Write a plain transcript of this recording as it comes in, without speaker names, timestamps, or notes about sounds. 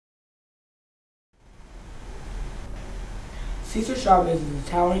Cesar Chavez is a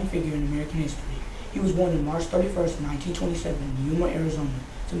towering figure in American history. He was born on March 31st, 1927 in Yuma, Arizona,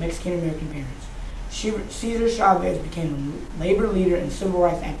 to Mexican-American parents. Cesar Chavez became a labor leader and civil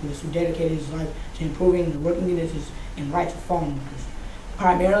rights activist who dedicated his life to improving the working conditions and rights of farm workers,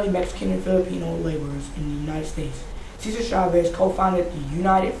 primarily Mexican and Filipino laborers in the United States. Cesar Chavez co-founded the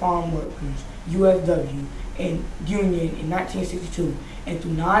United Farm Workers (UFW) Union in 1962, and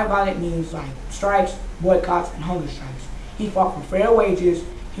through nonviolent means like strikes, boycotts, and hunger strikes, he fought for fair wages,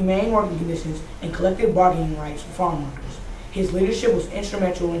 humane working conditions, and collective bargaining rights for farm workers. His leadership was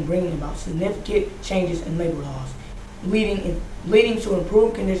instrumental in bringing about significant changes in labor laws, leading to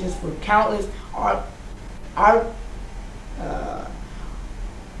improved conditions for countless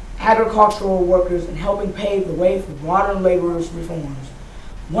agricultural workers and helping pave the way for modern laborers' reforms.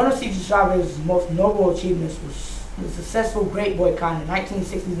 One of Cesar Chavez's most notable achievements was the successful Great Boycott in the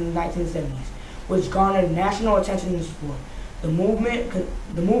 1960s and 1970s, which garnered national attention and support. The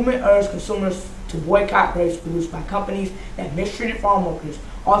movement urged consumers to boycott grapes produced by companies that mistreated farm workers,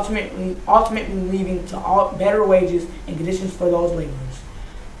 ultimately leading to better wages and conditions for those laborers.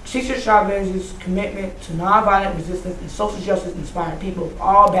 Cesar Chavez's commitment to nonviolent resistance and social justice inspired people of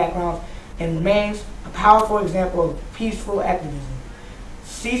all backgrounds and remains a powerful example of peaceful activism.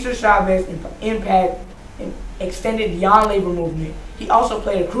 Cesar Chavez's impact extended beyond labor movement. He also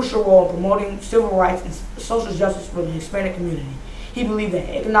played a crucial role in promoting civil rights and social justice for the Hispanic community. He believed that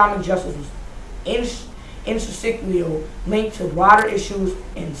economic justice was intrinsically linked to broader issues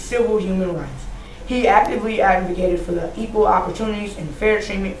in civil human rights. He actively advocated for the equal opportunities and fair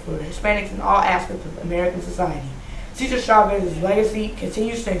treatment for Hispanics in all aspects of American society. Cesar Chavez's legacy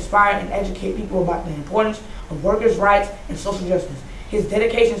continues to inspire and educate people about the importance of workers' rights and social justice. His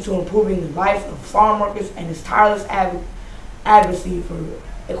dedication to improving the lives of farm workers and his tireless advocacy for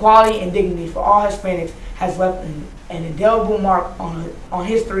equality and dignity for all Hispanics has left an indelible mark on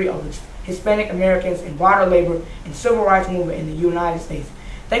history of Hispanic Americans and broader labor and civil rights movement in the United States.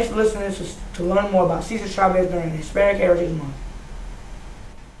 Thanks for listening to learn more about Cesar Chavez during Hispanic Heritage Month.